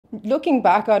Looking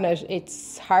back on it,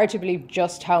 it's hard to believe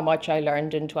just how much I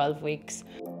learned in 12 weeks.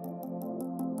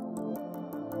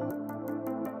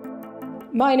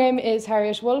 My name is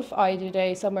Harriet Wulff. I did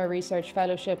a summer research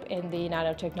fellowship in the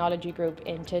Nanotechnology Group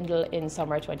in Tyndall in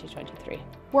summer 2023.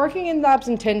 Working in labs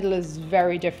in Tyndall is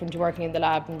very different to working in the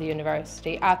lab in the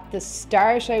university. At the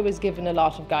start, I was given a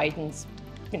lot of guidance,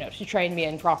 to train me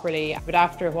in properly. But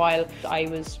after a while, I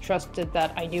was trusted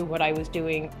that I knew what I was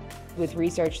doing. With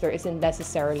research, there isn't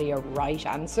necessarily a right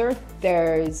answer.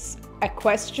 There's a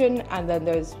question, and then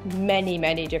there's many,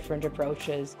 many different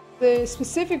approaches. The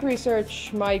specific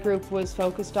research my group was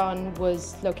focused on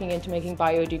was looking into making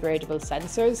biodegradable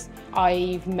sensors.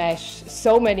 I've met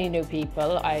so many new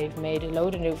people. I've made a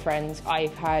load of new friends.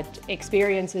 I've had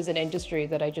experiences in industry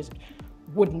that I just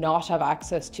would not have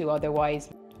access to otherwise.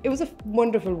 It was a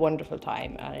wonderful, wonderful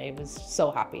time, and I was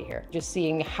so happy here. Just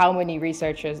seeing how many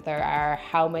researchers there are,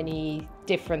 how many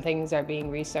different things are being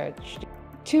researched.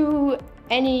 To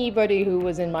anybody who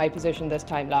was in my position this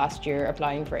time last year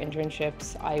applying for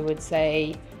internships, I would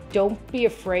say don't be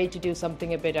afraid to do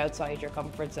something a bit outside your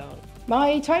comfort zone.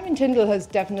 My time in Tyndall has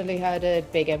definitely had a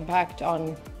big impact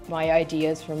on my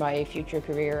ideas for my future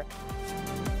career.